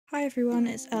Hi everyone,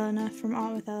 it's Eleanor from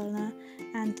Art with Eleanor,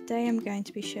 and today I'm going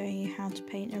to be showing you how to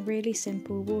paint a really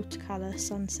simple watercolour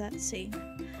sunset scene.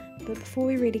 But before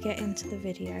we really get into the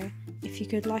video, if you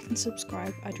could like and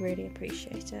subscribe, I'd really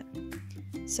appreciate it.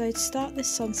 So to start this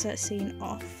sunset scene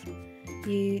off,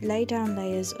 you lay down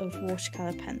layers of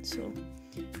watercolour pencil.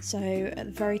 So at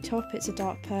the very top it's a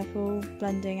dark purple,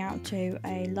 blending out to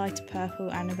a lighter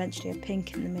purple and eventually a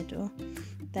pink in the middle.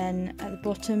 Then at the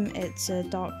bottom it's a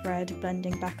dark red,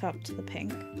 blending back up to the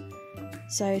pink.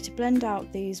 So to blend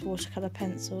out these watercolour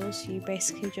pencils, you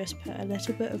basically just put a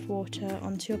little bit of water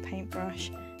onto your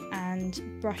paintbrush and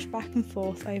brush back and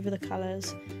forth over the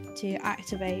colours to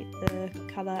activate the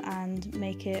colour and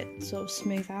make it sort of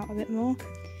smooth out a bit more.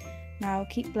 Now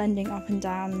keep blending up and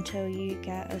down until you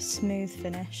get a smooth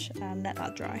finish and let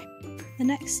that dry. The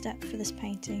next step for this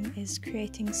painting is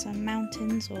creating some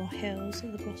mountains or hills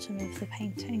at the bottom of the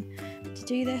painting. To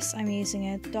do this I'm using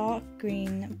a dark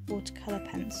green watercolour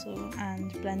pencil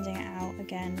and blending it out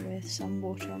again with some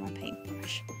water on my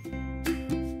paintbrush.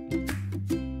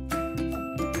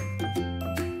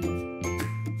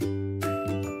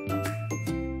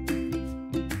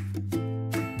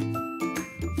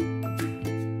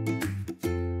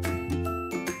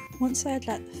 Once I had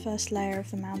let the first layer of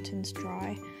the mountains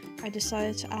dry, I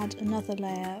decided to add another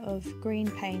layer of green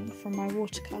paint from my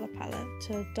watercolour palette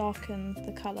to darken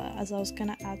the colour, as I was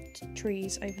going to add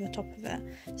trees over the top of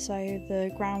it, so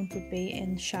the ground would be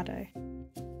in shadow.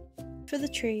 For the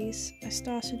trees, I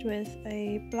started with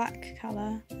a black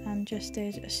colour and just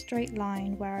did a straight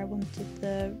line where I wanted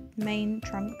the main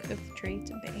trunk of the tree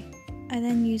to be. I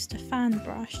then used a fan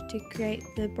brush to create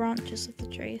the branches of the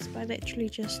trees by literally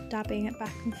just dabbing it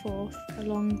back and forth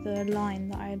along the line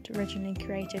that I had originally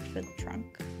created for the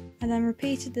trunk. I then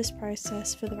repeated this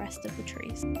process for the rest of the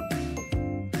trees.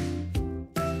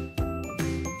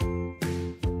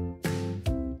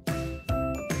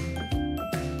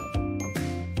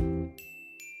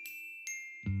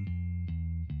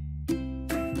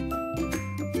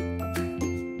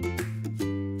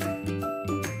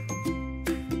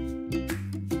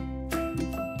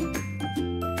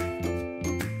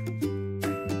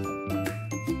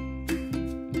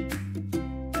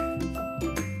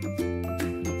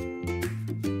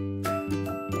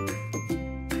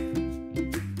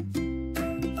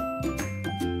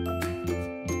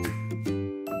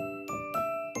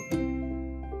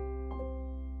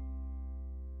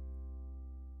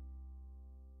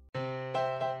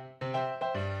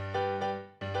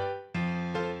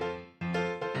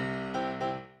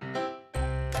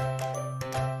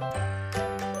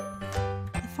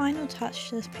 The final touch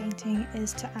to this painting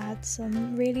is to add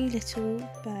some really little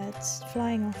birds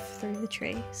flying off through the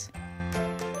trees.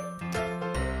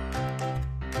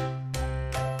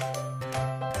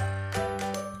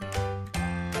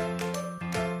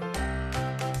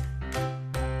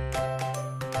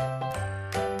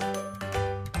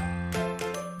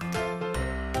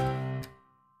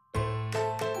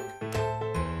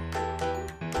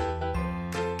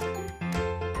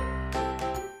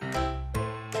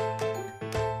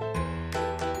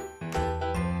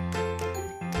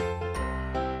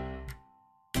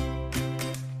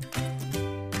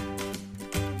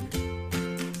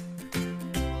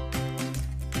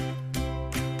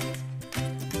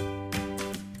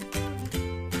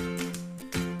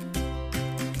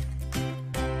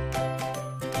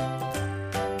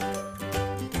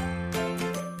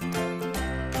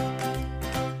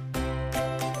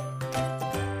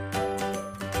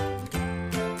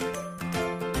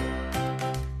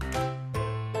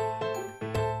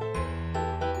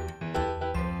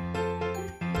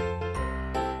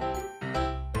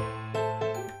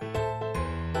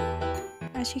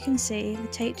 As you can see, the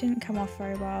tape didn't come off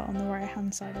very well on the right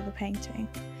hand side of the painting.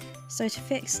 So to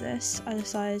fix this, I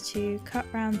decided to cut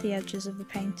round the edges of the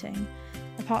painting,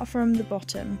 apart from the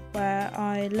bottom, where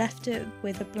I left it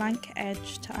with a blank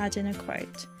edge to add in a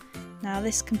quote. Now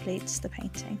this completes the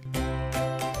painting.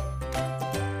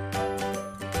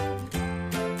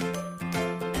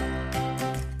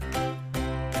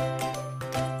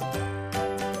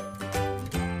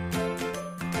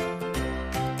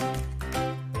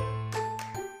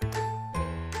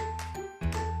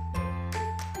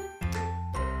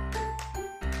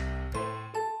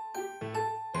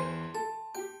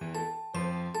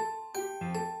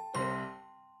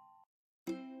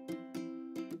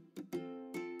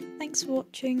 Thanks for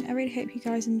watching. I really hope you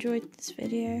guys enjoyed this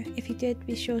video. If you did,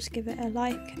 be sure to give it a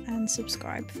like and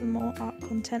subscribe for more art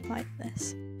content like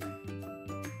this.